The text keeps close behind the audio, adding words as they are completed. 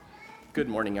Good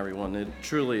morning, everyone. It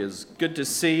truly is good to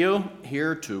see you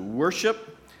here to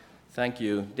worship. Thank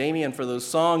you, Damien, for those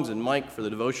songs, and Mike for the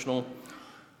devotional.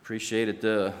 Appreciate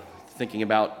it thinking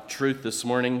about truth this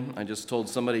morning. I just told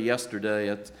somebody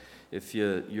yesterday, if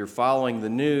you're following the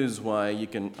news,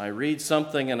 I read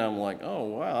something and I'm like, oh,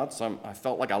 wow, I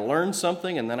felt like I learned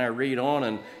something, and then I read on,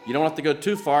 and you don't have to go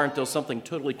too far until something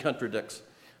totally contradicts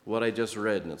what I just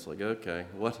read. And it's like, okay,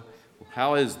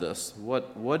 how is this?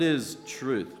 What is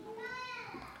truth?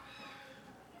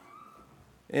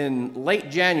 In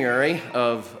late January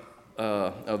of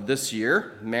this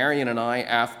year, Marion and I,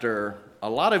 after a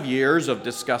lot of years of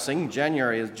discussing,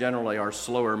 January is generally our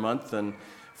slower month, and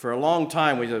for a long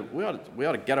time we said we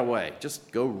ought to get away,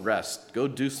 just go rest, go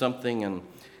do something,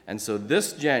 and so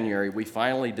this January we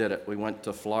finally did it. We went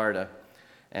to Florida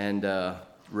and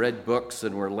read books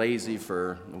and were lazy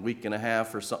for a week and a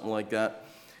half or something like that,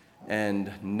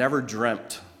 and never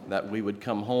dreamt that we would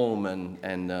come home and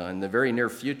in the very near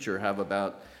future have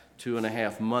about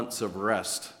 2.5 months of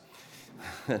rest.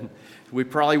 We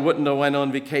probably wouldn't have went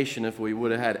on vacation if we would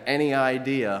have had any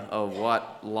idea of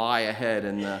what lie ahead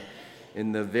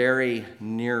in the very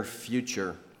near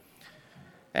future.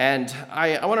 And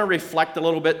I want to reflect a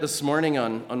little bit this morning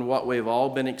on what we've all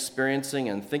been experiencing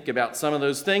and think about some of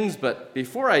those things. But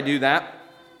before I do that,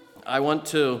 I want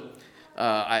to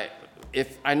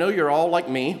if I know you're all like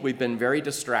me, we've been very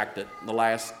distracted the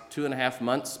last 2.5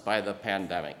 months by the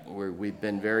pandemic. We've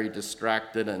been very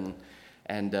distracted, and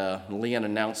Leanne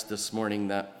announced this morning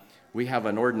that we have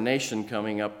an ordination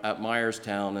coming up at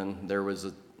Myerstown, and there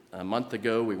was a month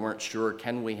ago we weren't sure,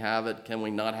 can we have it, can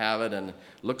we not have it, and it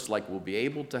looks like we'll be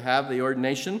able to have the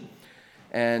ordination.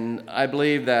 And I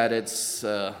believe that it's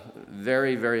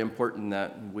very, very important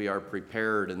that we are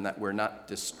prepared and that we're not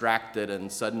distracted and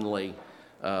suddenly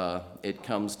it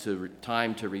comes to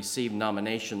time to receive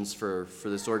nominations for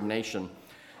this ordination.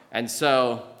 And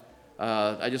so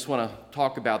I just want to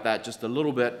talk about that just a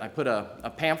little bit. I put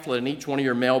a pamphlet in each one of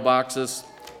your mailboxes.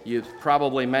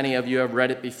 Many of you have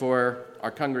read it before. Our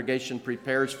congregation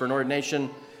prepares for an ordination.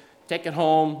 Take it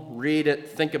home, read it,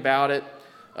 think about it.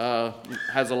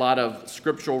 Has a lot of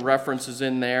scriptural references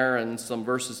in there and some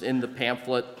verses in the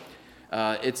pamphlet.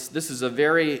 This is a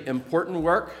very important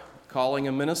work, calling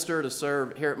a minister to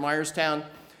serve here at Myerstown,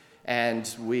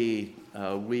 and we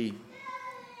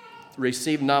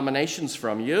receive nominations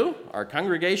from you, our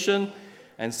congregation,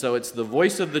 and so it's the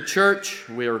voice of the church.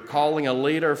 We are calling a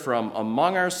leader from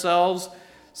among ourselves,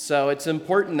 so it's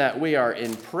important that we are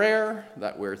in prayer,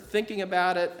 that we're thinking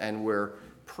about it, and we're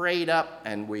prayed up,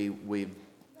 and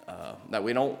that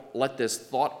we don't let this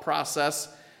thought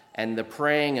process and the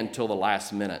praying until the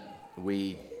last minute.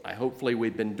 Hopefully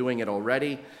we've been doing it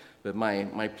already, but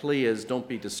my plea is don't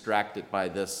be distracted by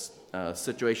this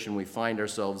situation we find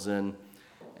ourselves in,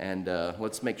 and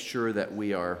let's make sure that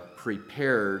we are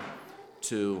prepared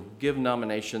to give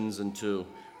nominations and to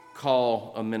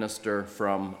call a minister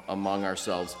from among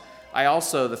ourselves.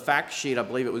 The fact sheet, I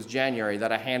believe it was January,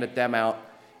 that I handed them out.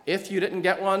 If you didn't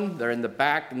get one, they're in the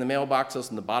back in the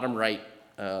mailboxes in the bottom right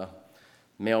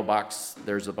mailbox.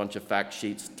 There's a bunch of fact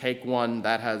sheets. Take one.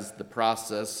 That has the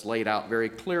process laid out very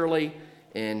clearly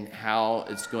in how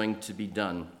it's going to be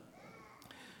done.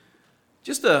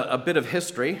 Just a bit of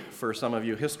history for some of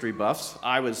you history buffs.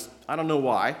 I don't know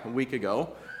why, a week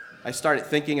ago, I started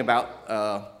thinking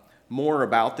about more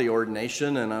about the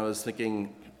ordination, and I was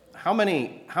thinking, how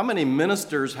many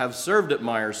ministers have served at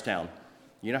Myerstown?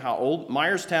 You know how old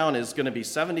Myerstown is going to be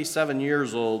 77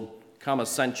 years old come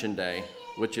Ascension Day,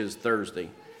 which is Thursday.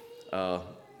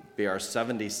 Be our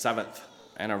 77th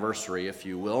anniversary, if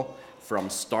you will, from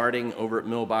starting over at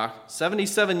Milbach.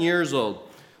 77 years old.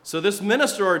 So this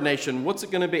minister ordination, what's it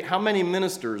going to be? How many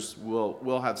ministers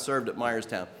will have served at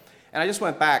Myerstown? And I just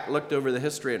went back, looked over the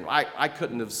history, and I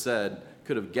could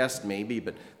have guessed maybe,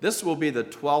 but this will be the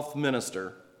 12th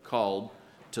minister called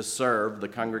to serve the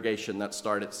congregation that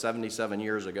started 77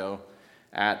 years ago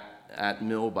at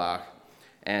Milbach.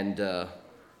 And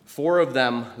 4 of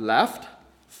them left.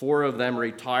 4 of them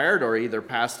retired or either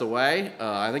passed away.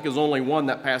 I think there's only one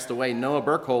that passed away, Noah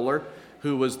Burkholder,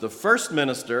 who was the first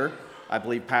minister, I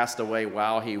believe passed away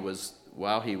while he was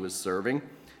serving.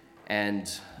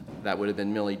 And that would have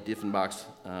been Millie Diefenbach's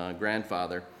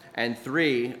grandfather. And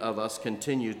 3 of us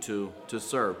continue to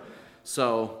serve.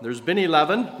 So there's been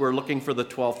 11. We're looking for the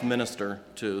 12th minister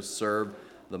to serve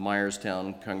the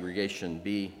Myerstown congregation.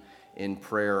 Be in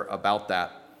prayer about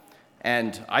that.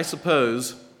 And I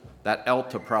suppose that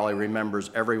Elta probably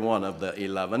remembers every one of the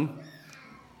 11.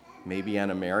 Maybe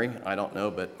Anna Mary, I don't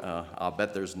know, but I'll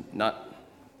bet there's not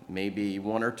maybe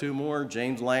 1 or 2 more.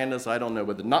 James Landis, I don't know,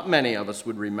 but not many of us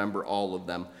would remember all of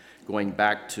them. going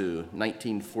back to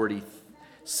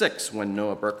 1946 when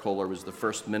Noah Burkholder was the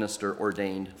first minister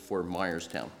ordained for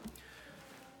Myerstown.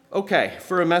 Okay,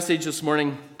 for a message this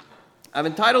morning, I've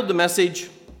entitled the message,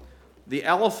 "The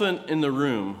Elephant in the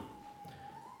Room."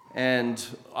 And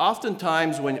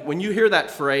oftentimes when you hear that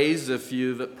phrase,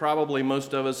 probably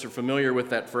most of us are familiar with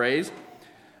that phrase,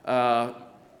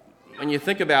 when you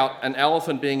think about an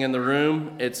elephant being in the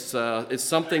room, it's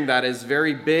something that is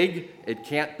very big. It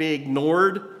can't be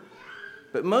ignored.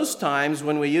 But most times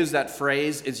when we use that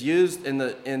phrase, it's used in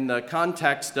the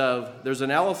context of there's an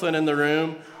elephant in the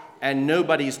room and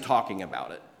nobody's talking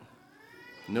about it.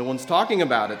 No one's talking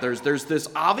about it. There's this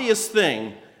obvious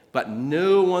thing, but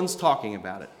no one's talking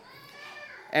about it.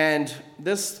 And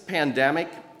this pandemic,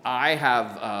 I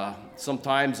have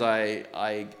sometimes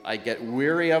I get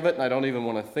weary of it and I don't even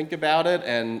want to think about it,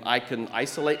 and I can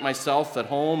isolate myself at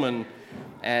home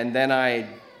and then I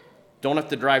don't have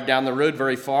to drive down the road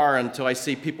very far until I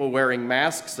see people wearing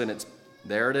masks, and it's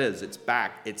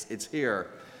back, it's here.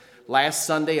 Last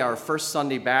Sunday, our first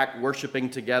Sunday back, worshiping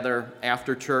together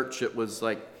after church, it was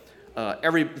like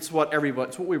it's what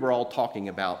we were all talking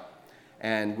about,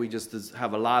 and we just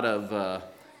have a lot of.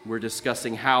 We're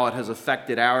discussing how it has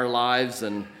affected our lives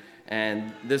and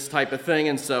this type of thing,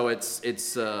 and so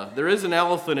there is an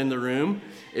elephant in the room.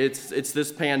 It's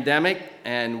this pandemic,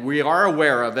 and we are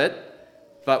aware of it,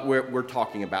 but we're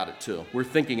talking about it too. We're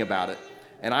thinking about it,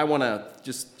 and I want to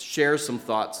just share some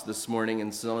thoughts this morning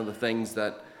and some of the things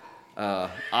that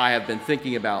I have been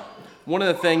thinking about. One of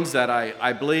the things that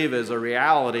I believe is a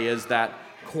reality is that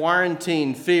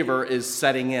quarantine fever is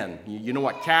setting in. You know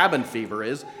what cabin fever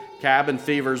is? Cabin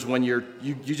fever is when you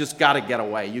just got to get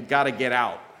away. You got to get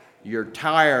out. You're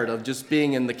tired of just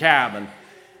being in the cabin,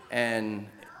 and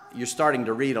you're starting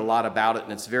to read a lot about it,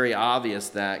 and it's very obvious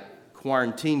that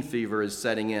quarantine fever is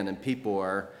setting in, and people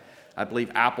are, I believe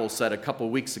Apple said a couple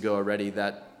weeks ago already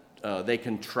that they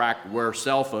can track where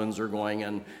cell phones are going,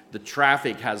 and the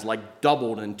traffic has like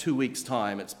doubled in 2 weeks'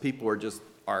 time. People are just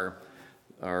are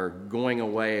going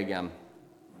away again.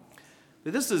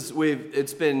 But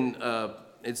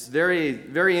it's very,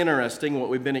 very interesting what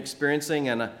we've been experiencing,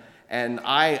 and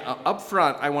I up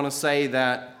front I want to say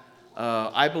that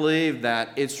I believe that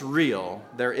it's real.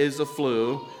 There is a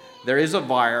flu, there is a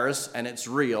virus, and it's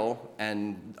real,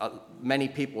 and many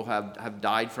people have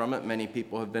died from it. Many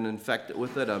people have been infected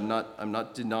with it. I'm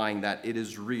not denying that it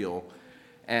is real,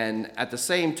 and at the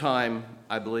same time,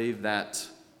 I believe that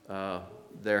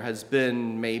there has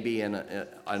been maybe an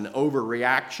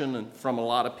overreaction from a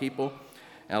lot of people.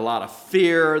 And a lot of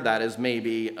fear that is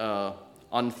maybe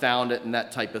unfounded and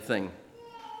that type of thing.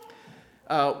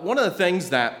 One of the things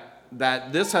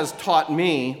that this has taught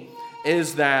me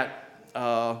is that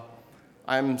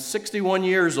I'm 61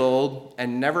 years old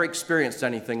and never experienced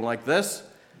anything like this.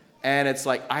 And it's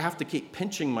like I have to keep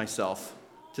pinching myself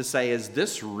to say, is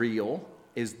this real?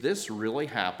 Is this really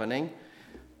happening?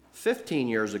 15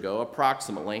 years ago,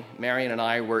 approximately, Marion and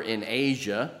I were in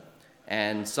Asia,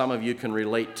 and some of you can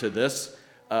relate to this.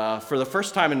 For the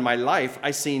first time in my life,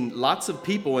 I seen lots of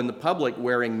people in the public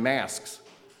wearing masks.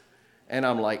 And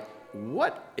I'm like,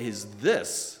 what is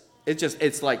this?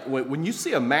 It's like when you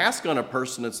see a mask on a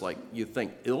person, it's like you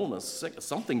think illness, sick,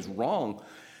 something's wrong.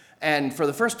 And for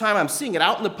the first time, I'm seeing it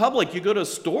out in the public. You go to a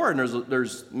store and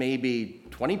there's maybe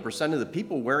 20% of the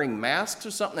people wearing masks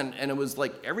or something. And it was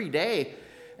like every day.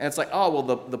 And it's like, oh, well,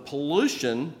 the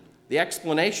pollution, the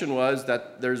explanation was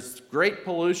that there's great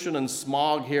pollution and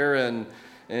smog here in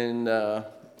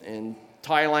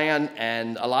Thailand,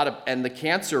 and the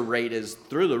cancer rate is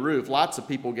through the roof. Lots of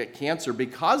people get cancer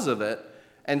because of it,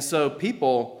 and so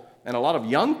people, and a lot of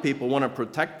young people, want to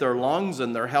protect their lungs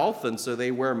and their health, and so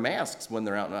they wear masks when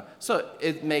they're out. So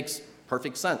it makes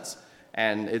perfect sense,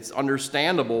 and it's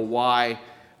understandable why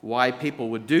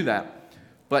people would do that.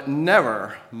 But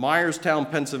never,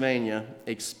 Myerstown, Pennsylvania,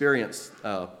 experienced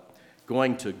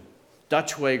going to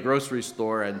Dutchway grocery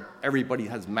store and everybody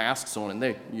has masks on,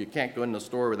 and you can't go in the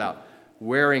store without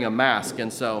wearing a mask.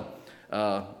 And so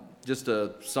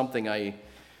something I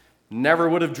never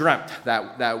would have dreamt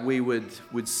that we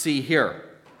would see here.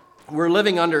 We're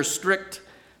living under strict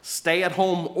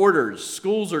stay-at-home orders.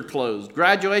 Schools are closed.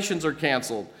 Graduations are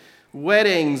canceled.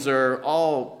 Weddings are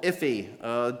all iffy.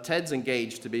 Ted's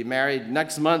engaged to be married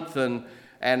next month,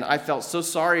 and I felt so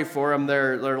sorry for him.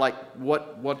 They're like,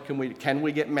 what can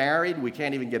we get married? We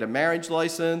can't even get a marriage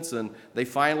license, and they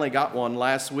finally got one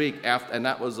last week. And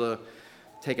that was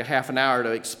take a half an hour to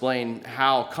explain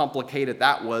how complicated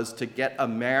that was to get a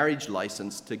marriage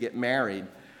license to get married,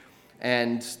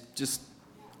 and just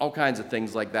all kinds of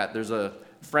things like that.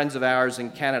 Friends of ours in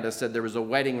Canada said there was a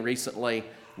wedding recently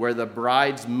where the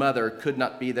bride's mother could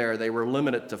not be there. They were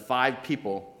limited to 5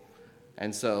 people.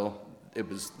 And so it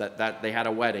was that they had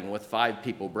a wedding with 5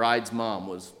 people. Bride's mom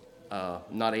was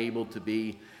not able to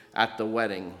be at the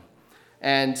wedding.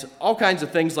 And all kinds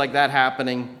of things like that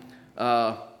happening.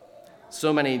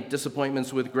 So many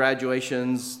disappointments with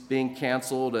graduations being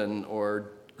canceled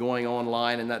or going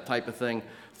online and that type of thing.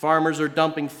 Farmers are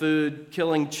dumping food,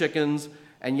 killing chickens,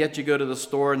 and yet you go to the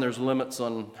store and there's limits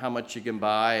on how much you can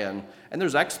buy. And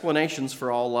there's explanations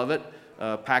for all of it.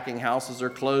 Packing houses are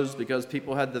closed because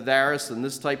people had the virus and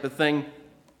this type of thing.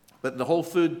 But the whole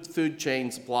food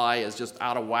chain supply is just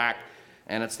out of whack.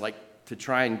 And it's like to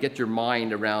try and get your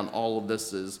mind around all of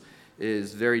this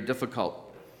is very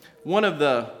difficult. One of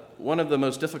the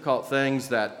most difficult things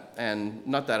that, and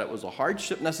not that it was a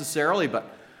hardship necessarily,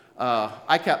 but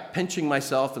I kept pinching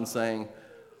myself and saying,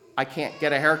 I can't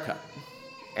get a haircut.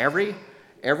 Every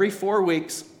 4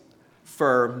 weeks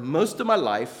for most of my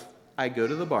life, I go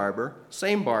to the barber,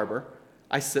 same barber,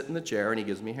 I sit in the chair and he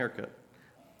gives me a haircut.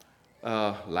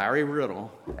 Larry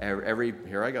Riddle,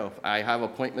 here I go. I have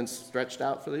appointments stretched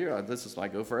out for the year. I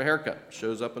go for a haircut.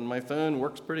 Shows up on my phone,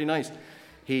 works pretty nice.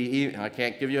 I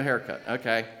can't give you a haircut.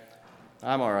 Okay,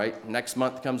 I'm all right. Next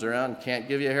month comes around, can't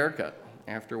give you a haircut.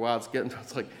 After a while,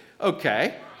 it's like,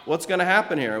 okay, what's going to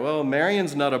happen here? Well,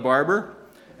 Marion's not a barber,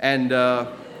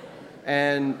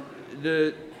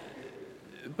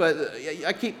 but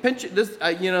I keep pinching this,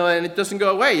 and it doesn't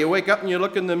go away. You wake up and you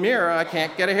look in the mirror, I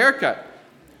can't get a haircut.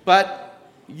 But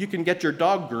you can get your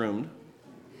dog groomed,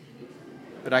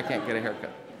 but I can't get a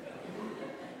haircut.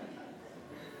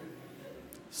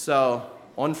 So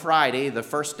on Friday, the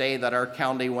first day that our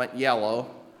county went yellow,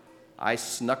 I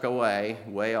snuck away,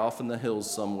 way off in the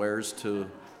hills somewheres, to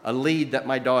a lead that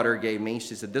my daughter gave me.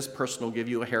 She said, this person will give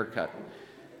you a haircut.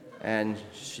 And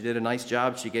she did a nice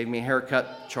job. She gave me a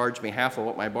haircut, charged me half of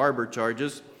what my barber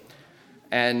charges,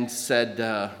 and said,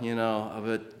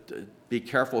 be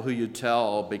careful who you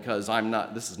tell because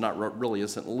this really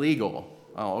isn't legal.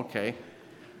 Oh, okay.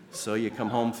 So you come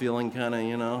home feeling kind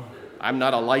of, I'm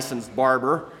not a licensed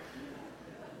barber.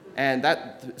 And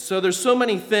so there's so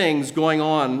many things going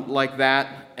on like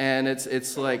that, and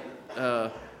it's like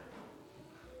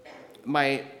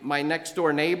my next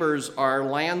door neighbors are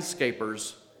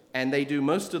landscapers, and they do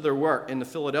most of their work in the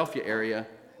Philadelphia area,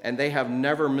 and they have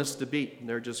never missed a beat.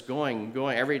 They're just going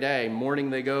every day. Morning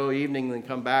they go, evening they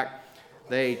come back.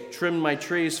 They trim my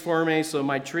trees for me, so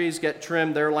my trees get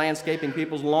trimmed. They're landscaping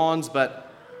people's lawns, but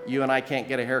you and I can't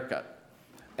get a haircut.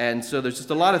 And so there's just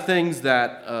a lot of things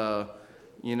that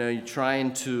you're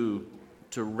trying to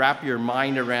wrap your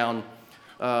mind around.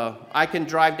 I can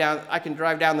drive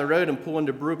down the road and pull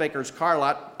into Brubaker's car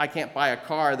lot. I can't buy a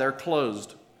car; they're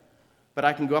closed. But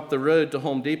I can go up the road to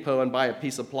Home Depot and buy a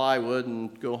piece of plywood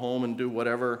and go home and do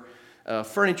whatever.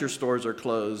 Furniture stores are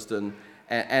closed,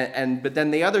 but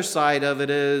then the other side of it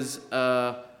is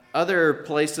other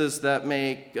places that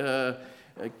make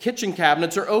kitchen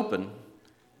cabinets are open,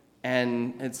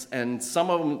 and some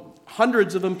of them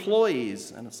hundreds of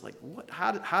employees, and it's like, what?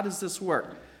 How does this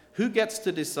work? Who gets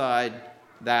to decide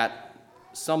that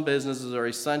some businesses are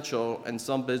essential and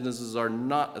some businesses are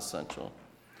not essential?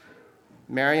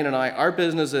 Marion and I, our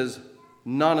business is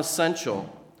non-essential,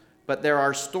 but there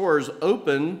are stores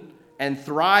open and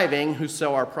thriving who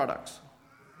sell our products.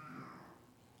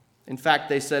 In fact,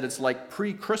 they said it's like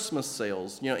pre-Christmas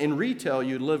sales. In retail,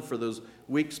 you live for those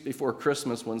weeks before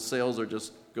Christmas when sales are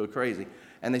just go crazy.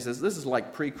 And they says this is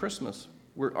like pre-Christmas.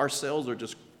 Our sales are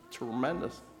just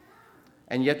tremendous.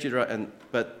 And yet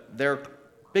but their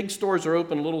big stores are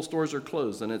open, little stores are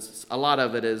closed, and a lot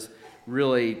of it is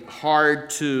really hard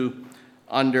to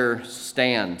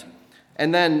understand.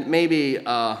 And then maybe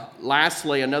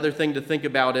lastly, another thing to think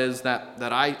about is that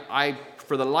I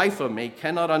for the life of me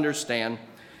cannot understand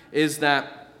is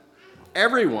that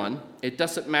everyone, it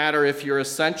doesn't matter if you're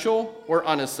essential or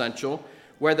unessential,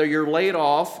 whether you're laid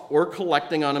off or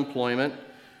collecting unemployment,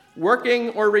 working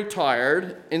or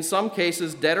retired, in some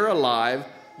cases dead or alive,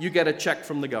 you get a check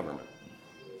from the government.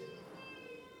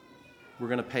 We're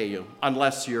going to pay you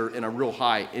unless you're in a real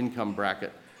high income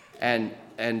bracket. And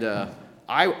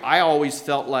I always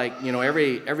felt like,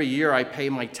 every year I pay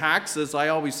my taxes, I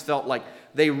always felt like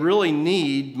they really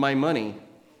need my money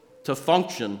to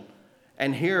function.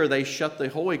 And here they shut the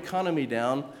whole economy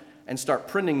down and start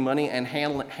printing money and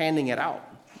handing it out.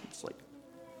 It's like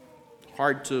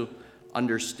hard to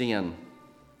understand.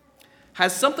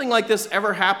 Has something like this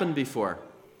ever happened before?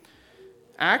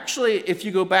 Actually, if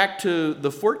you go back to the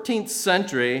 14th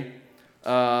century,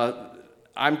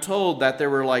 I'm told that there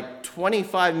were like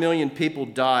 25 million people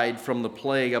died from the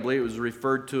plague. I believe it was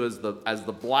referred to as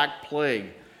the Black Plague.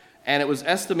 and it was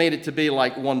estimated to be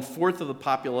like 1/4 of the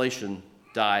population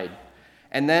died.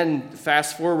 And then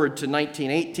fast forward to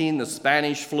 1918, the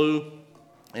Spanish flu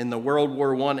in the World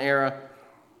War I era,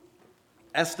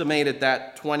 estimated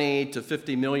that 20 to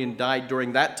 50 million died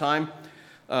during that time.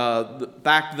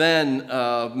 Back then,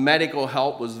 medical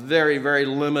help was very, very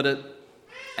limited.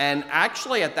 And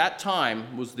actually at that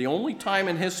time was the only time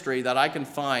in history that I can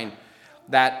find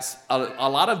that a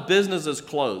lot of businesses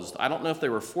closed. I don't know if they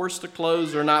were forced to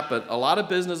close or not, but a lot of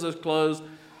businesses closed.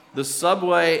 The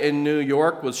subway in New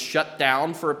York was shut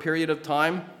down for a period of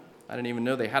time. I didn't even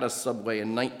know they had a subway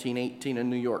in 1918 in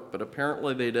New York, but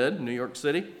apparently they did, New York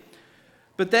City.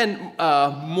 But then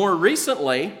more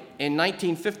recently, in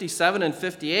 1957 and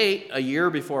 58, a year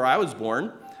before I was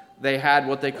born, they had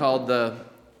what they called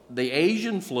the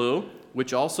Asian flu,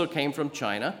 which also came from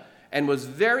China, and was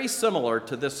very similar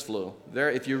to this flu.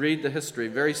 If you read the history,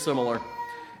 very similar.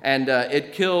 And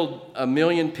it killed 1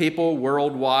 million people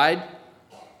worldwide,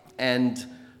 and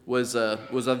was a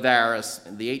virus,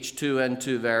 the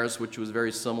H2N2 virus, which was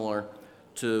very similar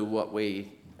to what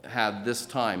we have this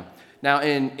time. Now,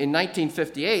 in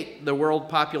 1958, the world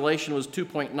population was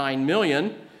 2.9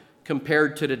 million,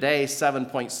 compared to today,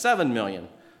 7.7 million.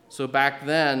 So back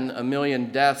then, 1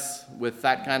 million deaths with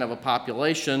that kind of a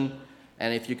population,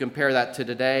 and if you compare that to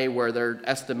today, where they're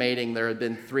estimating there had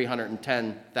been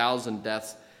 310,000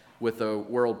 deaths with a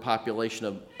world population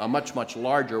of a much, much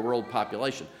larger world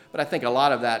population. But I think a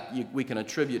lot of that we can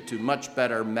attribute to much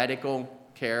better medical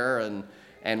care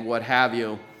and what have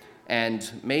you. And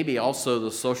maybe also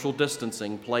the social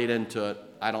distancing played into it.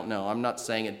 I don't know. I'm not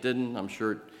saying it didn't. I'm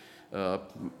sure it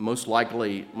most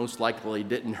likely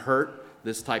didn't hurt,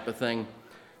 this type of thing.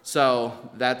 So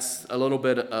that's a little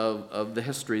bit of the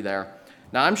history there.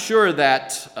 Now, I'm sure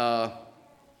that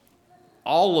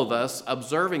all of us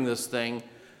observing this thing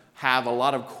have a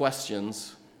lot of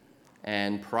questions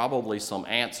and probably some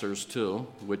answers too,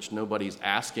 which nobody's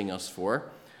asking us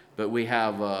for, but we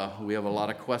have a lot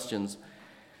of questions.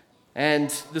 And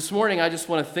this morning I just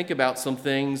want to think about some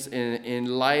things in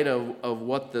light of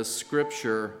what the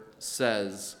Scripture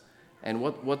says and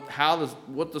what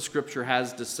the Scripture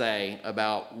has to say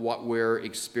about what we're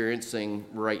experiencing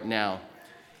right now.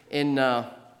 In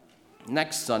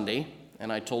next Sunday,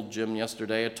 and I told Jim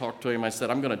yesterday, I talked to him, I said,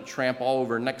 I'm going to tramp all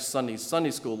over next Sunday's Sunday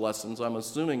school lessons. I'm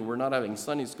assuming we're not having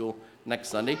Sunday school next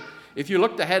Sunday. If you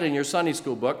looked ahead in your Sunday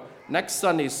school book, next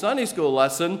Sunday's Sunday school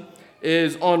lesson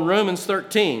is on Romans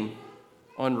 13,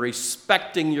 on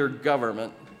respecting your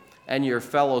government and your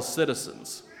fellow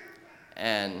citizens.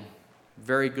 And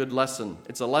very good lesson.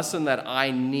 It's a lesson that I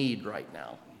need right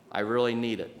now. I really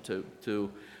need it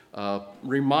to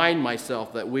remind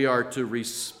myself that we are to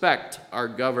respect our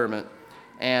government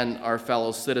and our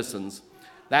fellow citizens.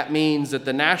 That means at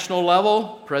the national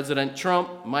level, President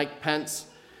Trump, Mike Pence,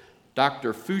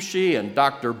 Dr. Fauci, and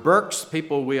Dr. Birx,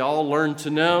 people we all learned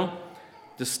to know.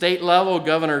 The state level,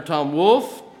 Governor Tom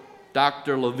Wolf,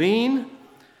 Dr. Levine,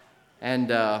 and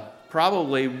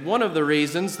probably one of the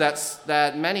reasons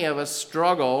that many of us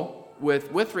struggle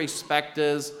with respect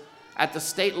is at the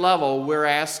state level, we're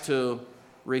asked to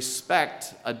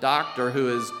respect a doctor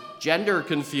who is gender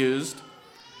confused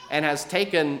and has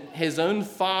taken his own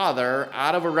father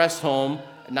out of a rest home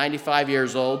at 95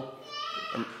 years old.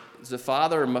 And it's a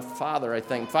father and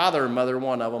mother,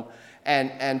 one of them,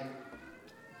 and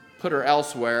put her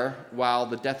elsewhere while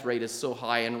the death rate is so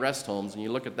high in rest homes. And you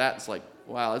look at that, it's like,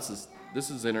 wow, this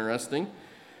is interesting.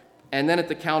 And then at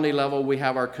the county level, we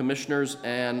have our commissioners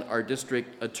and our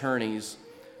district attorneys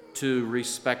to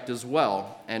respect as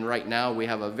well. And right now we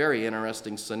have a very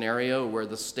interesting scenario where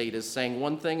the state is saying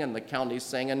one thing and the county is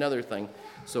saying another thing.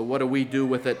 So what do we do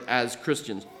with it as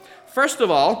Christians? First of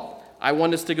all, I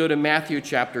want us to go to Matthew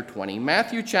chapter 20.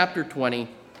 Matthew chapter 20,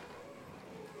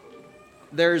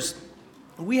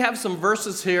 we have some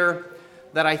verses here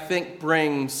that I think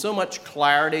bring so much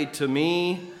clarity to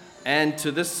me and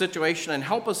to this situation and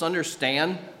help us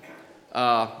understand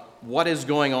what is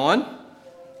going on.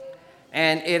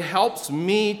 And it helps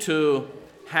me to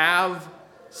have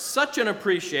such an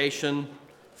appreciation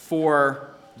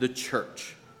for the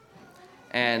church.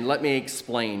 And let me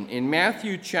explain. In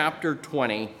Matthew chapter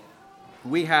 20,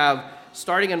 we have,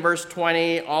 starting in verse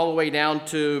 20 all the way down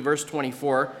to verse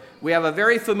 24, we have a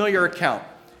very familiar account.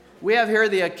 We have here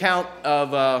the account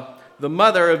of the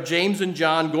mother of James and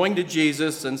John going to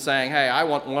Jesus and saying, hey, I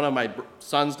want one of my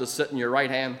sons to sit in your right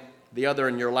hand, the other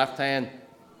in your left hand.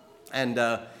 And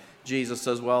Jesus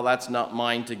says, well, that's not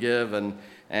mine to give.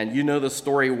 And you know the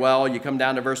story well. You come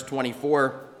down to verse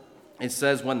 24. It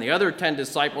says, when the other 10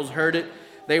 disciples heard it,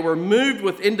 they were moved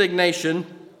with indignation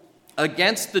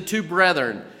against the two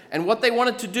brethren And what they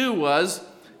wanted to do was,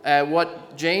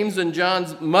 what James and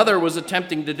John's mother was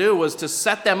attempting to do was to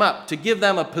set them up, to give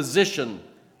them a position.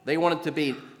 They wanted to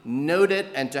be noted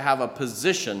and to have a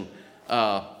position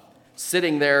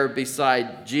sitting there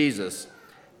beside Jesus.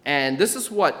 And this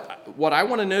is what I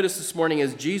want to notice this morning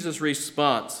is Jesus'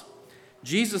 response.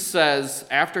 Jesus says,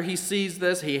 after he sees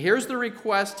this, he hears the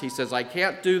request. He says, I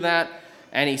can't do that.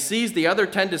 And he sees the other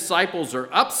 10 disciples are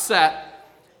upset.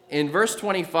 In verse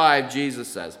 25, Jesus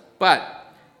says,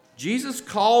 but Jesus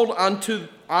called unto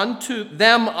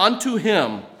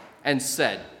him and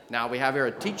said, now we have here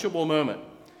a teachable moment.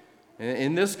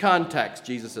 In this context,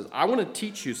 Jesus says, I want to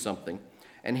teach you something.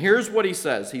 And here's what he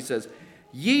says. He says,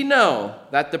 ye know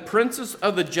that the princes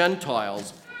of the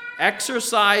Gentiles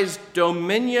exercise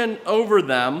dominion over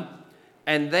them,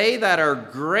 and they that are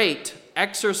great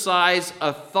exercise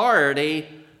authority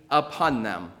upon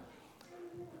them.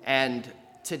 And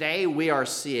today we are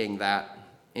seeing that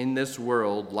in this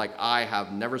world like I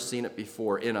have never seen it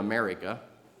before in America.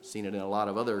 Seen it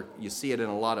in you see it in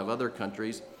a lot of other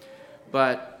countries.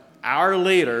 But our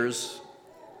leaders,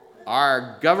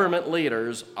 our government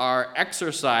leaders, are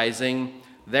exercising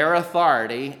their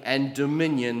authority and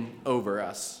dominion over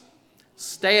us.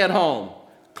 Stay at home,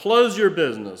 close your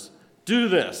business, do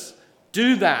this,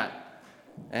 do that.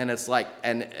 And it's like,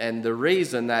 and the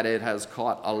reason that it has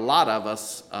caught a lot of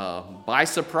us by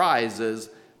surprise is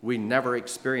we never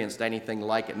experienced anything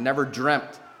like it, never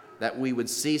dreamt that we would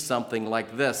see something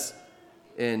like this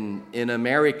in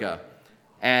America.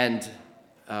 And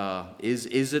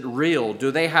is it real?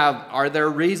 Are their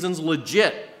reasons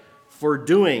legit for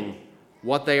doing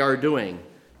what they are doing?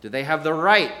 Do they have the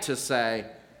right to say,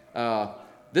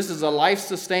 this is a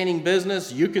life-sustaining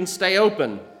business, you can stay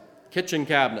open? Kitchen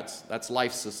cabinets, that's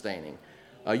life-sustaining.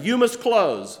 You must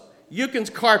close. You can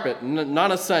carpet,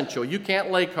 non-essential. You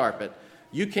can't lay carpet.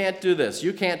 You can't do this.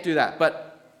 You can't do that. But,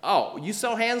 you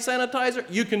sell hand sanitizer?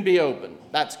 You can be open.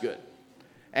 That's good.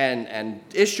 And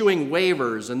issuing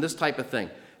waivers and this type of thing.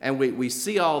 And we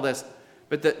see all this.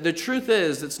 But the truth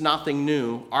is, it's nothing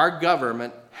new. Our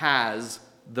government has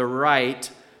the right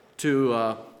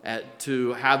to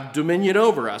have dominion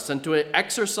over us and to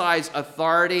exercise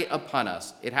authority upon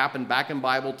us. It happened back in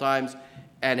Bible times,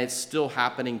 and it's still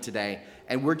happening today.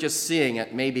 And we're just seeing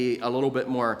it maybe a little bit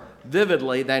more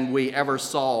vividly than we ever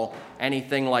saw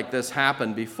anything like this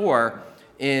happen before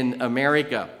in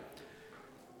America.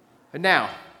 And now,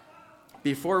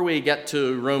 before we get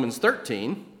to Romans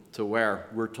 13, to where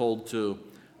we're told to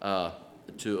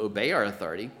obey our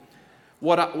authority,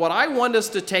 what I want us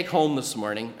to take home this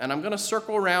morning, and I'm going to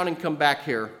circle around and come back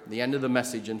here at the end of the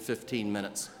message in 15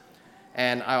 minutes.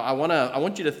 And I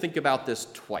want you to think about this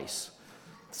twice,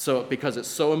 because it's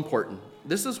so important.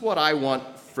 This is what I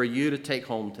want for you to take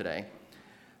home today.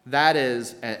 That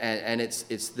is, and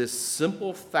it's this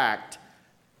simple fact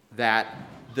that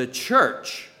the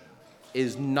church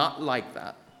is not like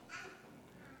that.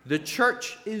 The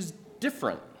church is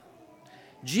different.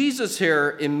 Jesus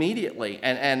here immediately,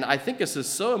 and I think this is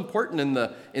so important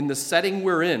in the setting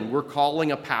we're in. We're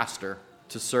calling a pastor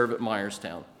to serve at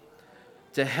Myerstown,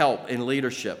 to help in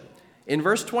leadership. In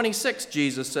verse 26,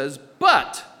 Jesus says,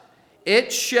 but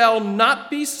it shall not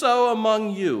be so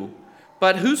among you,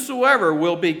 but whosoever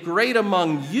will be great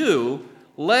among you,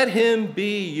 let him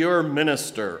be your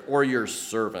minister or your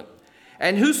servant.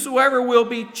 And whosoever will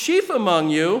be chief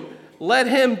among you, let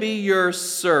him be your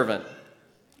servant.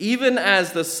 Even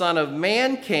as the Son of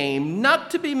Man came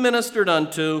not to be ministered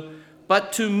unto,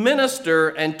 but to minister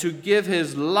and to give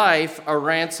his life a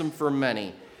ransom for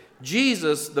many.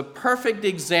 Jesus, the perfect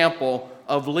example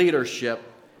of leadership,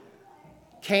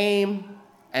 came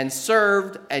and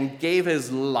served and gave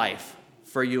his life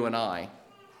for you and I.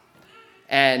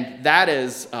 And that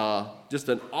is just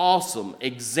an awesome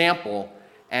example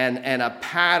and a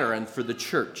pattern for the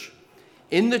church.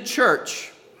 In the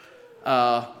church,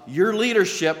 your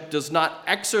leadership does not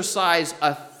exercise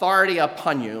authority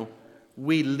upon you.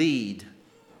 We lead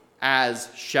as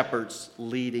shepherds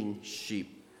leading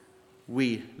sheep.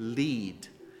 We lead.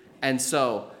 And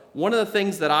so one of the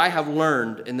things that I have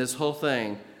learned in this whole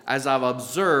thing, as I've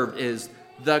observed, is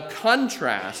the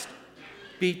contrast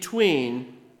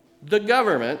between the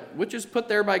government, which is put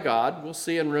there by God, we'll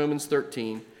see in Romans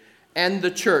 13, and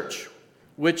the church,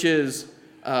 which was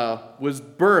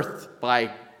birthed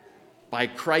by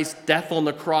Christ's death on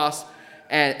the cross,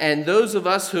 and those of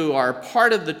us who are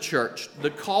part of the church, the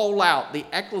call out, the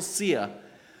ecclesia,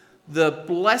 the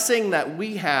blessing that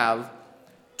we have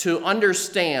to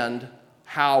understand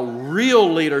how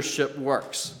real leadership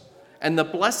works, and the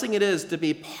blessing it is to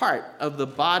be part of the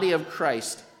body of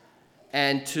Christ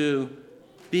and to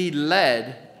be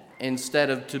led instead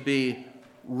of to be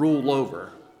ruled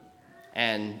over.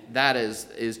 And that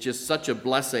is just such a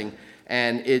blessing.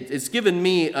 And it's given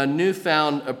me a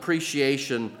newfound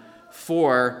appreciation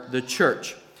for the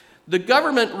church. The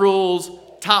government rules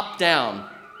top down.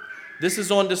 This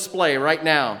is on display right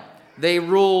now. They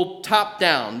rule top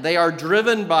down. They are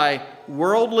driven by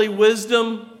worldly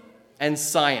wisdom and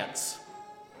science.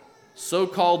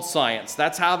 So-called science.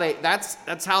 That's how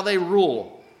they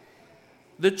rule.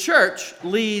 The church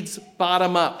leads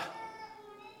bottom up.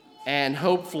 And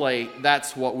hopefully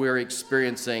that's what we're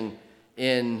experiencing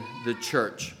in the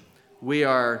church. We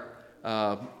are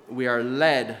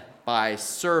led by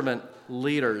servant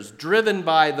leaders, driven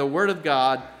by the Word of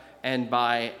God and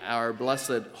by our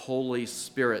blessed Holy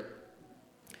Spirit.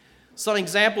 Some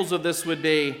examples of this would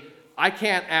be, I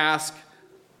can't ask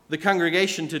the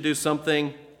congregation to do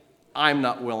something I'm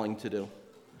not willing to do.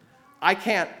 I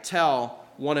can't tell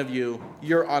one of you,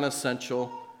 you're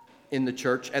unessential in the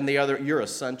church, and the other, you're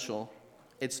essential.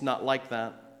 It's not like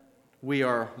that. We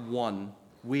are one.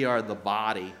 We are the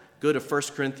body. Go to 1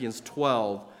 Corinthians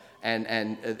 12,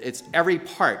 and it's every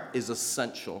part is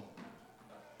essential.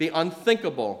 Be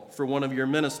unthinkable for one of your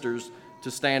ministers to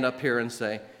stand up here and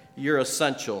say, you're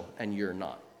essential, and you're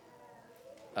not.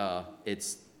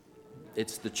 It's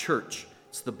the church.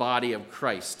 It's the body of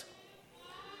Christ.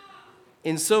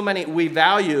 In so many, we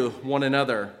value one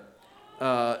another.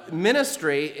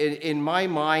 Ministry, in my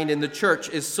mind, in the church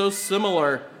is so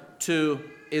similar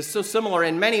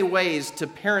in many ways to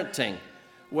parenting,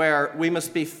 where we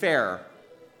must be fair.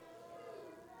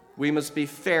 We must be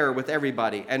fair with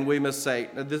everybody, and we must say,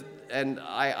 and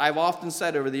I've often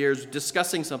said over the years,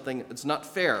 discussing something, it's not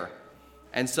fair.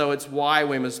 And so it's why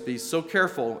we must be so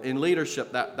careful in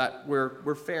leadership that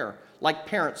we're fair. Like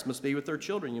parents must be with their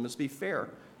children. You must be fair.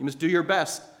 You must do your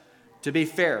best to be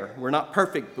fair. We're not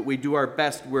perfect, but we do our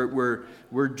best.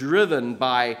 We're driven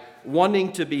by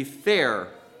wanting to be fair.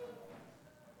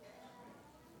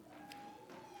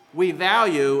 We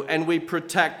value and we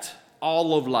protect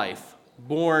all of life,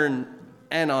 born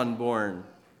and unborn.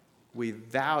 We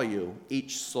value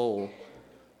each soul.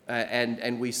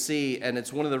 And we see, and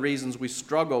it's one of the reasons we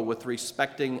struggle with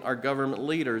respecting our government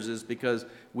leaders, is because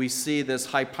we see this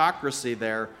hypocrisy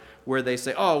there where they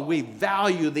say, oh, we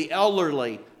value the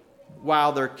elderly,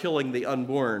 while they're killing the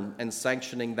unborn and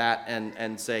sanctioning that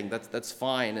and saying that's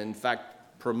fine, and in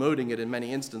fact promoting it in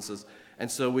many instances. And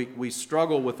so we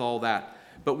struggle with all that.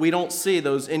 But we don't see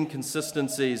those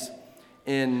inconsistencies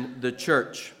in the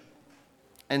church.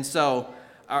 And so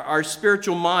our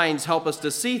spiritual minds help us to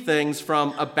see things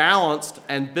from a balanced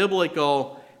and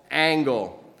biblical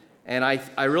angle. And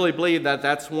I really believe that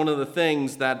that's one of the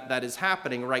things that is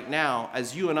happening right now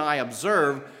as you and I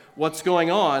observe what's going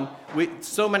on.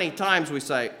 So many times we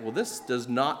say, well, this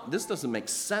doesn't make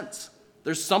sense.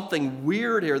 There's something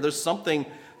weird here. This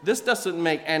doesn't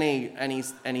make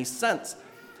any sense.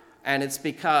 And it's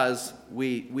because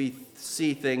we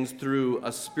see things through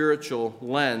a spiritual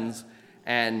lens,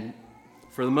 and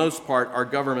for the most part, our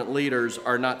government leaders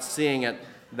are not seeing it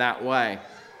that way.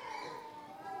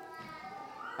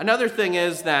 Another thing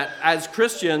is that as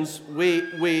Christians,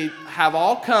 we have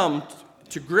all come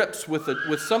to grips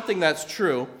with something that's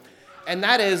true, and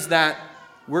that is that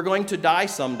we're going to die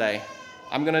someday.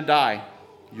 I'm going to die.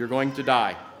 You're going to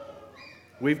die.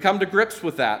 We've come to grips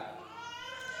with that,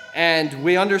 and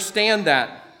we understand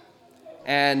that.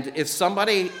 And if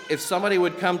somebody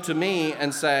would come to me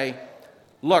and say,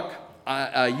 look,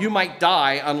 you might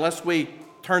die unless we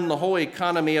turn the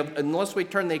economy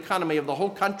of the whole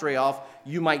country off,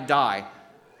 you might die.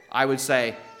 I would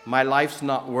say, my life's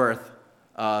not worth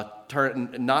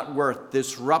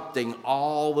disrupting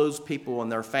all those people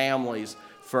and their families.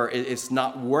 It's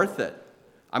not worth it.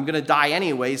 I'm going to die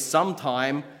anyways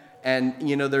sometime,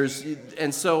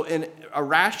 and so in a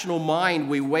rational mind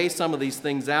we weigh some of these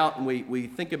things out, and we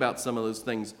think about some of those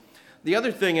things. The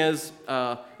other thing is,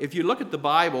 if you look at the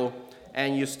Bible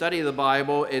and you study the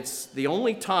Bible, it's the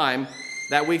only time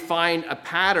that we find a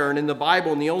pattern in the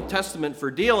Bible in the Old Testament for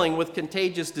dealing with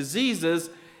contagious diseases.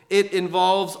 It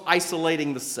involves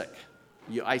isolating the sick.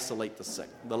 You isolate the sick.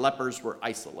 The lepers were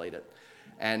isolated,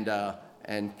 and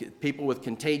people with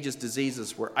contagious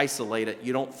diseases were isolated.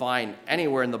 You don't find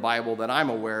anywhere in the Bible that I'm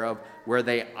aware of where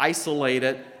they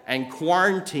isolated and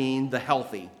quarantined the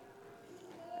healthy.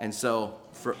 And so,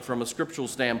 from a scriptural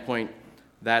standpoint,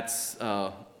 that's,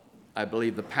 I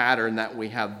believe, the pattern that we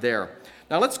have there.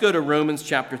 Now let's go to Romans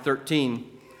chapter 13.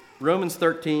 Romans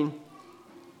 13.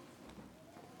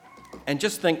 And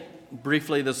just think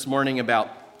briefly this morning about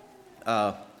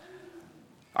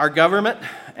our government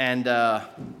and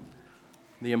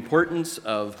the importance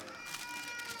of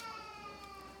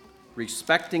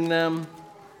respecting them.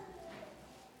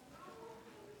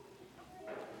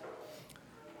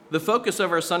 The focus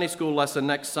of our Sunday school lesson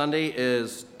next Sunday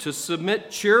is to submit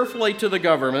cheerfully to the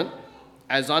government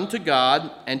as unto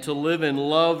God and to live in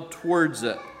love towards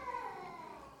it.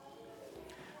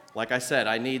 Like I said,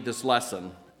 I need this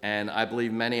lesson, and I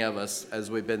believe many of us,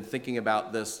 as we've been thinking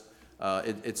about this,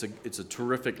 it's a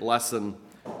terrific lesson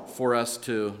for us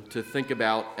to think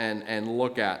about and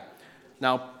look at.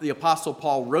 Now, the Apostle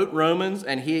Paul wrote Romans,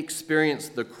 and he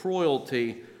experienced the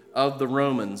cruelty of the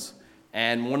Romans.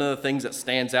 And one of the things that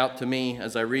stands out to me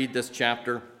as I read this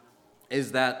chapter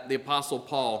is that the Apostle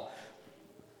Paul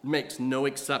makes no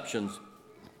exceptions.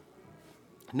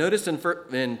 Notice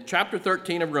in chapter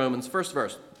 13 of Romans, first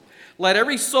verse, "Let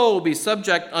every soul be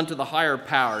subject unto the higher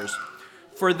powers,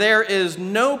 for there is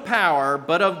no power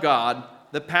but of God.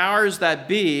 The powers that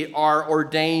be are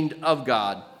ordained of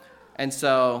God." And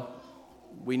so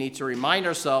we need to remind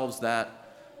ourselves that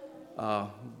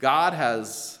God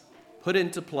has put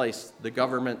into place the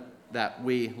government that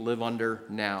we live under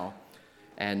now,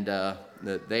 and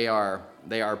that they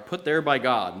are put there by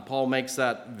God. And Paul makes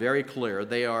that very clear.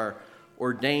 They are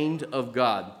ordained of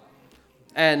God.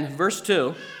 And verse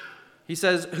 2, he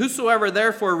says, "Whosoever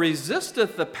therefore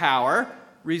resisteth the power,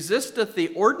 resisteth the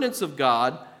ordinance of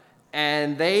God,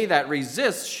 and they that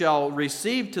resist shall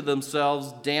receive to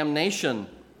themselves damnation."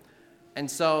 And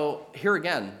so here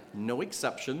again, no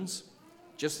exceptions,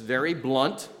 just very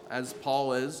blunt, as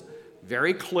Paul is,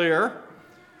 very clear.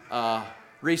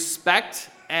 Respect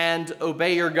and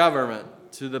obey your government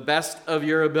to the best of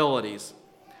your abilities.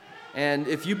 And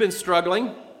if you've been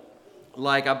struggling,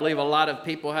 like I believe a lot of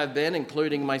people have been,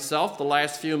 including myself, the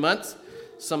last few months,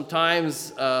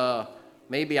 sometimes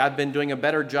maybe I've been doing a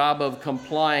better job of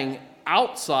complying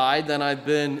outside than I've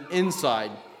been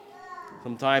inside.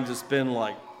 Sometimes it's been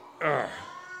like, ugh.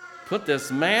 Put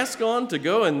this mask on to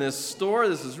go in this store.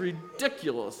 This is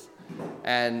ridiculous.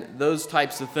 And those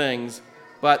types of things.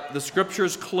 But the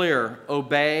scripture's clear.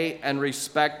 Obey and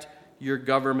respect your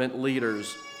government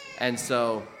leaders. And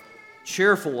so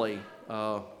cheerfully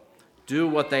do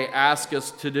what they ask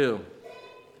us to do.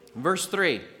 Verse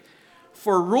 3,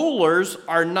 "For rulers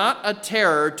are not a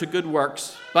terror to good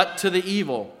works, but to the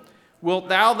evil. Wilt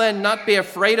thou then not be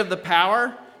afraid of the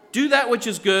power? Do that which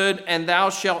is good, and thou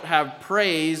shalt have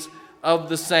praise of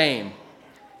the same."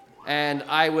 And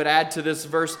I would add to this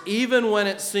verse, even when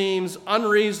it seems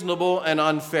unreasonable and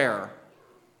unfair.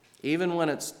 Even when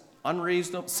it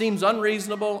seems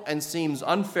unreasonable and seems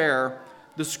unfair,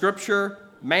 the scripture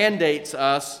mandates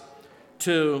us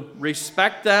to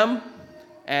respect them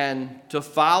and to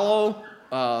follow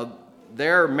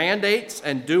their mandates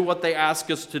and do what they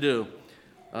ask us to do.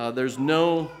 There's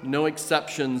no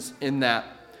exceptions in that.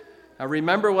 Now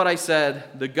remember what I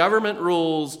said, the government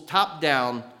rules top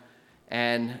down,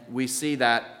 and we see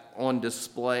that on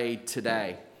display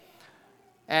today.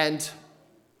 And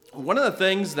one of the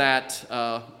things that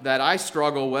I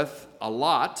struggle with a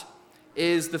lot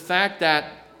is the fact that,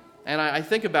 and I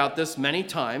think about this many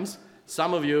times,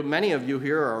 many of you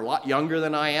here are a lot younger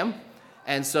than I am,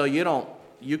 and so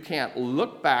you can't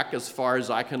look back as far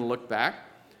as I can look back,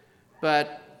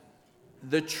 but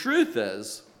the truth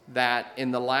is that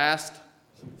in the last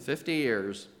 50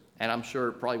 years, and I'm sure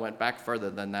it probably went back further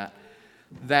than that,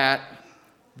 that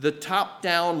the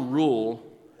top-down rule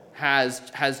has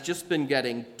just been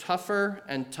getting tougher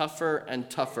and tougher and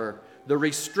tougher. The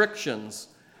restrictions,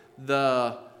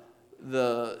 the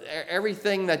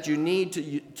everything that you need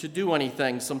to do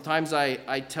anything. Sometimes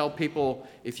I tell people,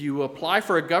 if you apply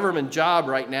for a government job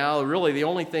right now, really the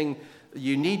only thing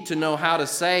you need to know how to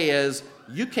say is,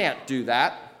 you can't do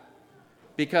that.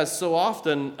 Because so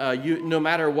often, no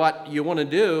matter what you want to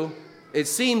do, it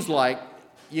seems like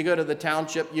you go to the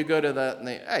township,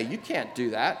 hey, you can't do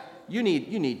that. You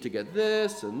need to get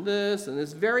this, and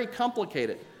it's very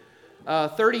complicated.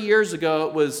 30 years ago,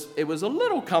 it was a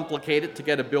little complicated to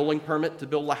get a building permit to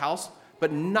build a house,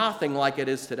 but nothing like it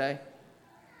is today.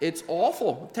 It's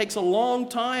awful. It takes a long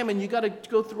time, and you got to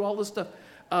go through all this stuff.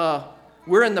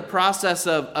 We're in the process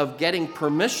of getting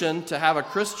permission to have a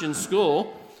Christian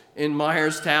school in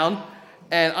Myerstown,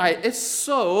 and it's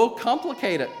so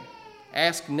complicated.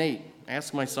 Ask Nate,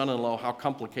 ask my son-in-law how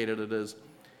complicated it is.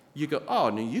 You go, oh,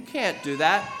 no, you can't do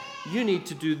that. You need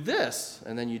to do this.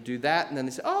 And then you do that, and then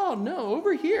they say, oh, no,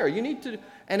 over here, you need to,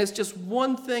 and it's just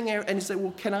one thing, and you say,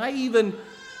 well, can I even,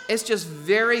 it's just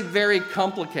very, very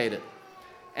complicated.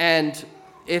 And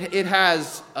it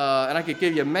has, and I could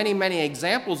give you many, many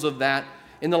examples of that.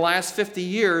 In the last 50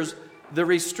 years, the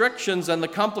restrictions and the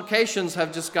complications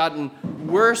have just gotten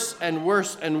worse and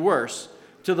worse and worse,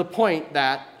 to the point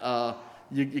that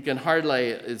you can hardly,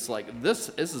 it's like this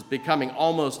is becoming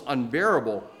almost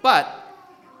unbearable. But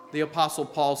the Apostle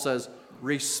Paul says,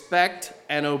 respect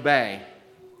and obey.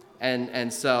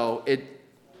 And so it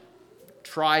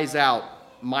tries out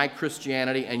my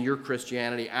Christianity and your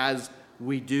Christianity as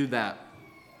we do that.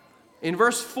 In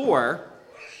verse 4,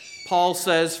 Paul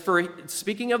says,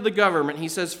 speaking of the government, he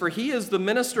says, "For he is the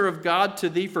minister of God to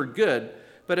thee for good.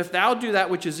 But if thou do that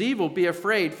which is evil, be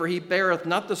afraid, for he beareth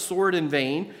not the sword in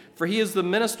vain. For he is the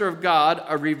minister of God,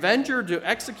 a revenger to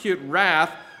execute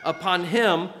wrath upon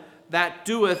him that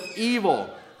doeth evil."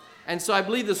 And so I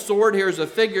believe the sword here is a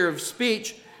figure of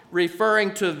speech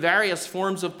referring to various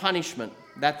forms of punishment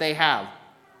that they have.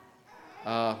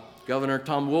 Governor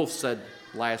Tom Wolf said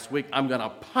last week, "I'm going to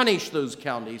punish those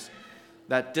counties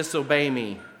that disobey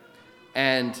me."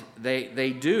 And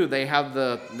they do. They have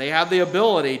the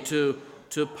ability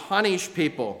to punish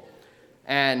people.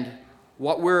 And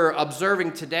what we're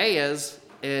observing today is,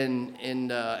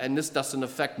 and this doesn't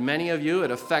affect many of you,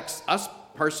 it affects us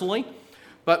personally,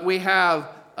 but we have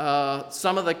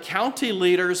some of the county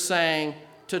leaders saying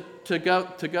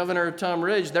to Governor Tom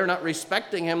Ridge, they're not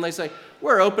respecting him. They say,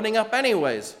 "We're opening up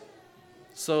anyways."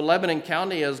 So Lebanon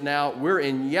County is now, we're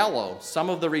in yellow. Some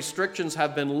of the restrictions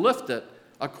have been lifted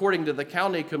according to the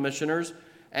county commissioners,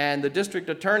 and the district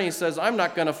attorney says, "I'm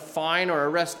not going to fine or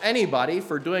arrest anybody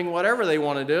for doing whatever they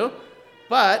want to do."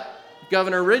 But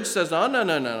Governor Ridge says, "Oh,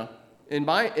 no. In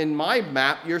my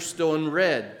map, you're still in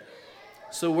red."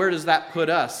 So where does that put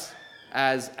us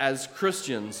as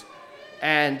Christians?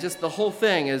 And just the whole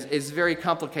thing is very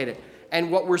complicated.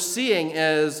 And what we're seeing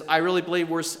is, I really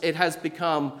believe it has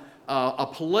become a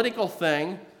political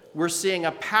thing. We're seeing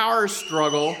a power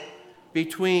struggle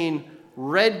between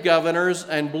red governors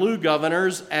and blue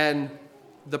governors and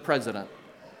the president.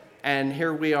 And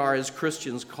here we are as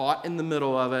Christians caught in the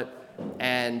middle of it,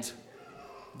 and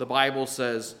the Bible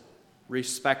says,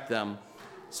 respect them.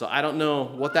 So I don't know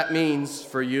what that means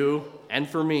for you and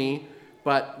for me,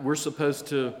 but we're supposed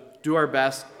to do our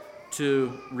best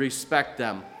to respect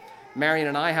them. Marion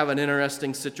and I have an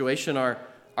interesting situation.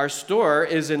 Our store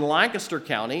is in Lancaster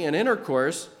County, in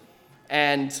Intercourse,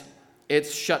 and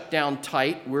it's shut down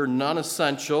tight. We're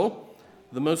non-essential.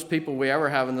 The most people we ever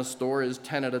have in the store is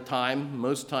 10 at a time,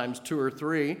 most times 2 or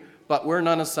 3, but we're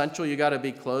non-essential. You got to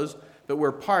be closed. But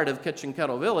we're part of Kitchen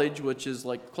Kettle Village, which is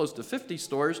like close to 50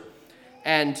 stores,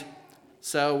 and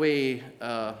so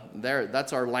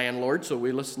that's our landlord, so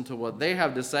we listen to what they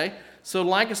have to say. So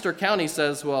Lancaster County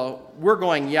says, well, we're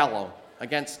going yellow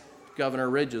against Governor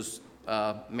Ridge's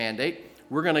mandate.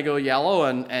 We're going to go yellow,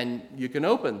 and you can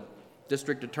open.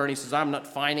 District attorney says, I'm not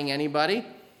fining anybody.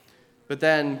 But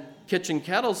then Kitchen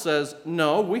Kettle says,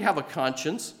 no, we have a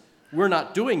conscience. We're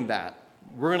not doing that.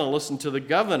 We're going to listen to the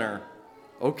governor.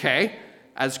 Okay.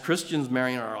 As Christians,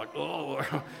 Marion, are like, oh,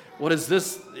 what is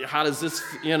this? How does this,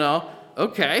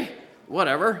 okay,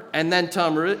 whatever. And then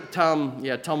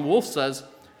Tom Wolf says,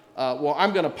 well,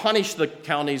 I'm going to punish the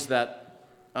counties that,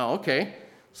 okay.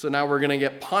 So now we're going to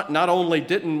get, not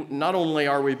only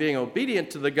are we being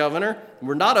obedient to the governor,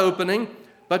 we're not opening,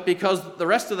 but because the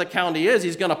rest of the county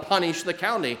he's going to punish the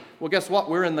county. Well, guess what?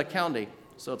 We're in the county.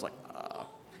 So it's like,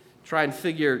 try and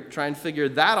figure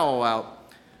that all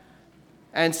out.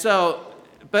 And so,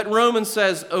 but Romans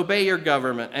says, obey your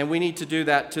government, and we need to do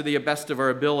that to the best of our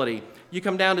ability. You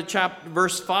come down to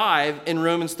verse 5 in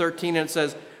Romans 13, and it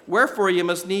says, wherefore you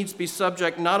must needs be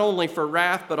subject not only for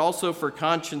wrath, but also for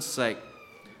conscience sake.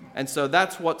 And so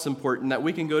that's what's important, that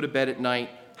we can go to bed at night,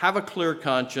 have a clear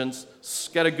conscience,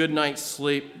 get a good night's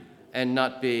sleep, and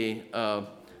not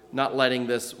letting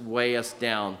this weigh us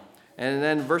down. And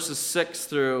then verses 6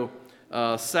 through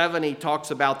 7, he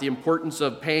talks about the importance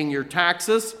of paying your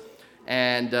taxes.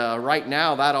 And right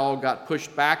now, that all got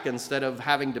pushed back. Instead of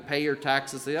having to pay your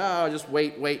taxes, just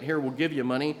wait, here, we'll give you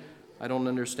money. I don't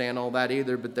understand all that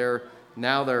either, but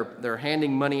they're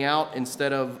handing money out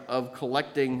instead of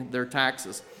collecting their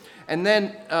taxes. And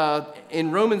then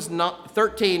in Romans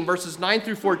 13, verses 9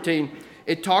 through 14,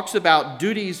 it talks about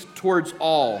duties towards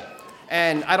all.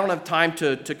 And I don't have time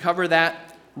to cover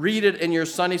that. Read it in your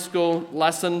Sunday school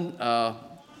lesson.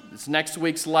 It's next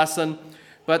week's lesson.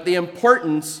 But the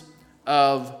importance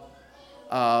of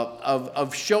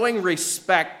showing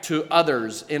respect to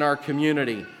others in our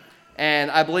community.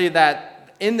 And I believe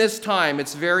that in this time,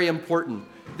 it's very important.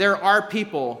 There are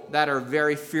people that are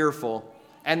very fearful,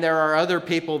 and there are other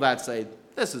people that say,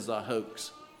 this is a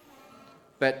hoax.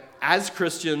 But as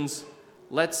Christians,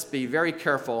 let's be very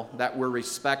careful that we're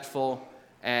respectful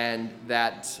and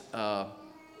that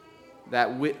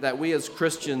we as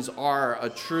Christians are a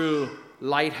true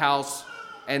lighthouse,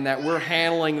 and that we're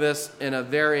handling this in a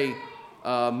very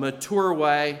mature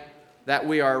way, that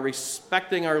we are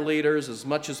respecting our leaders as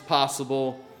much as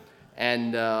possible,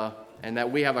 and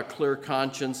that we have a clear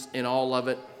conscience in all of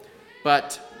it.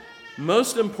 But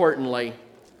most importantly,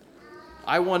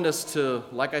 I want us to,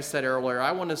 like I said earlier,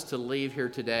 I want us to leave here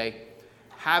today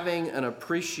having an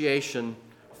appreciation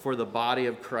for the body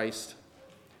of Christ,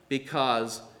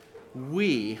 because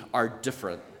we are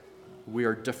different. We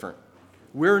are different.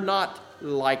 We're not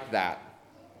like that.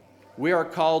 We are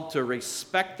called to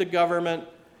respect the government,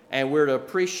 and we're to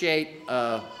appreciate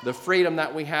the freedom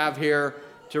that we have here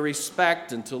to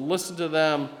respect and to listen to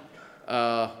them.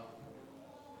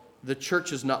 The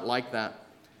church is not like that.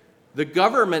 The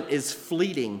government is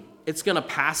fleeting. It's going to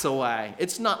pass away.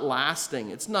 It's not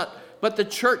lasting. But the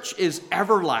church is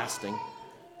everlasting.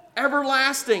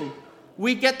 Everlasting.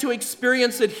 We get to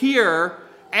experience it here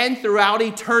and throughout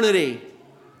eternity.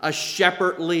 A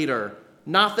shepherd leader.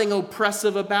 Nothing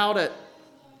oppressive about it.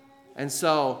 And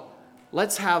so,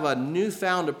 let's have a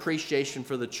newfound appreciation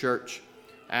for the church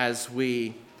as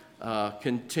we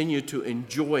continue to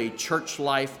enjoy church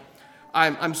life.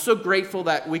 I'm so grateful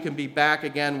that we can be back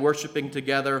again worshiping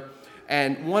together.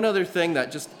 And one other thing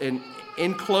that just in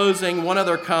closing, one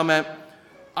other comment,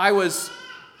 I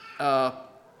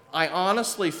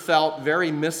honestly felt very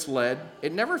misled.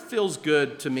 It never feels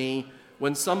good to me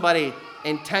when somebody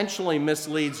intentionally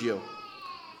misleads you.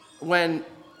 When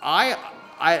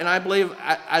I believe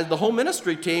as the whole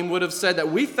ministry team would have said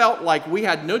that we felt like we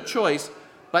had no choice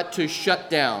but to shut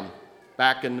down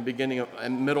back in the beginning of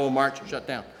middle of March, shut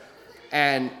down.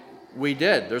 And we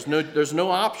did. There's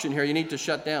no option here. You need to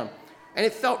shut down. And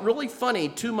it felt really funny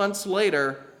 2 months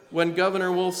later when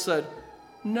Governor Wolf said,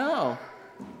 no,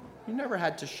 you never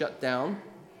had to shut down.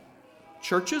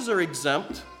 Churches are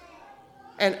exempt.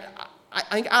 And I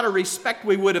think out of respect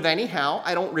we would have anyhow.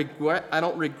 I don't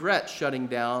regret shutting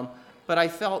down, but I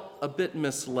felt a bit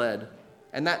misled.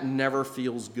 And that never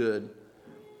feels good.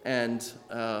 And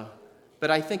but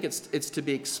I think it's to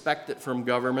be expected from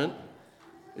government.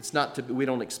 We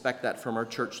don't expect that from our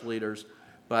church leaders,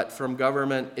 but from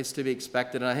government, it's to be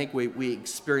expected, and I think we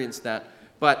experienced that.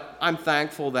 But I'm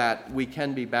thankful that we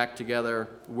can be back together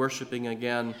worshiping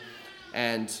again,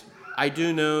 and I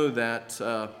do know that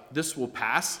this will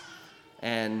pass,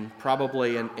 and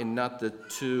probably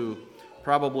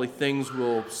probably things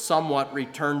will somewhat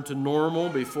return to normal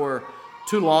before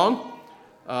too long,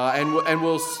 and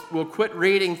we'll quit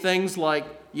reading things like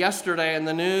yesterday in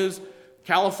the news.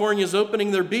 California's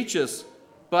opening their beaches,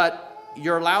 but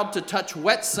you're allowed to touch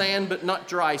wet sand but not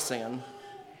dry sand.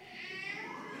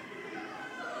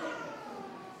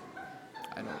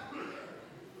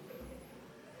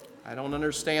 I don't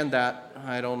understand that.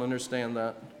 I don't understand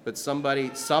that. But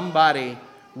somebody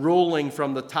ruling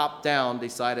from the top down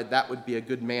decided that would be a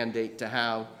good mandate to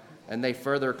have, and they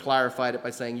further clarified it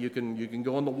by saying you can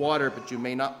go in the water, but you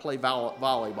may not play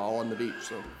volleyball on the beach.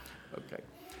 So, okay.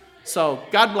 So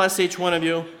God bless each one of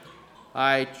you.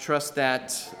 I trust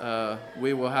that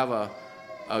we will have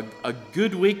a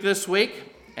good week this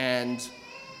week, and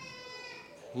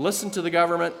listen to the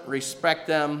government, respect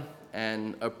them,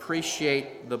 and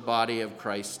appreciate the body of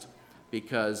Christ,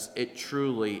 because it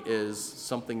truly is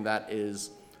something that is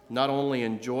not only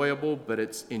enjoyable, but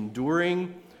it's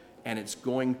enduring, and it's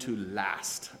going to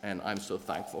last. And I'm so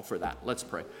thankful for that. Let's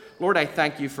pray. Lord, I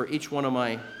thank you for each one of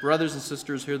my brothers and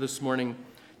sisters here this morning.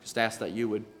 Just ask that you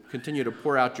would continue to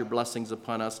pour out your blessings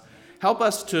upon us. Help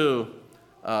us to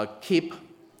keep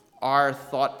our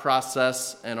thought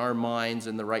process and our minds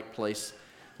in the right place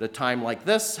at a time like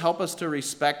this. Help us to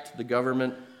respect the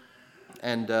government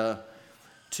and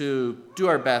to do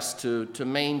our best to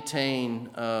maintain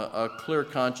a clear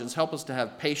conscience. Help us to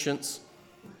have patience.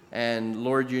 And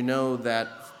Lord, you know that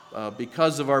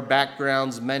because of our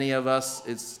backgrounds, many of us,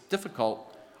 it's difficult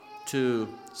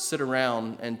to sit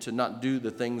around and to not do the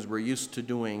things we're used to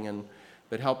doing,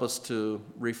 but help us to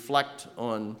reflect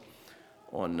on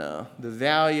the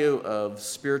value of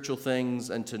spiritual things,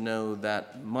 and to know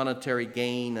that monetary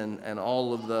gain and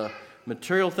all of the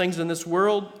material things in this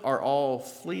world are all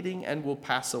fleeting and will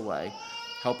pass away.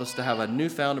 Help us to have a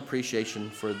newfound appreciation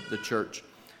for the church.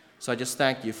 So I just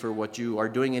thank you for what you are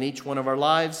doing in each one of our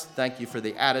lives. Thank you for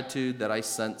the attitude that I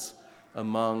sense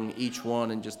among each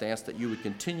one, and just ask that you would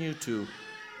continue to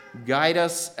guide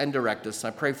us and direct us.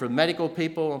 I pray for medical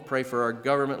people. I pray for our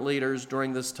government leaders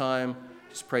during this time.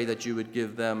 Just pray that you would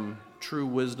give them true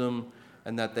wisdom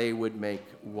and that they would make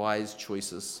wise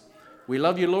choices. We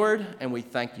love you, Lord, and we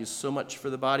thank you so much for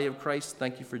the body of Christ.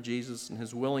 Thank you for Jesus and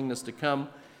his willingness to come,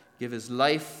 give his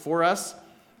life for us.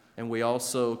 And we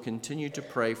also continue to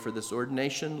pray for this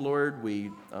ordination, Lord.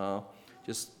 We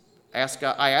just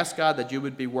I ask God that you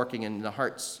would be working in the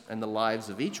hearts and the lives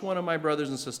of each one of my brothers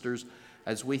and sisters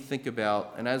as we think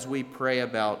about and as we pray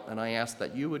about, and I ask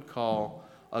that you would call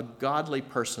a godly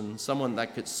person, someone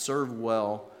that could serve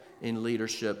well in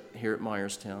leadership here at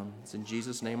Myerstown. It's in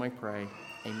Jesus' name I pray.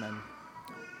 Amen.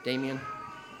 Damien.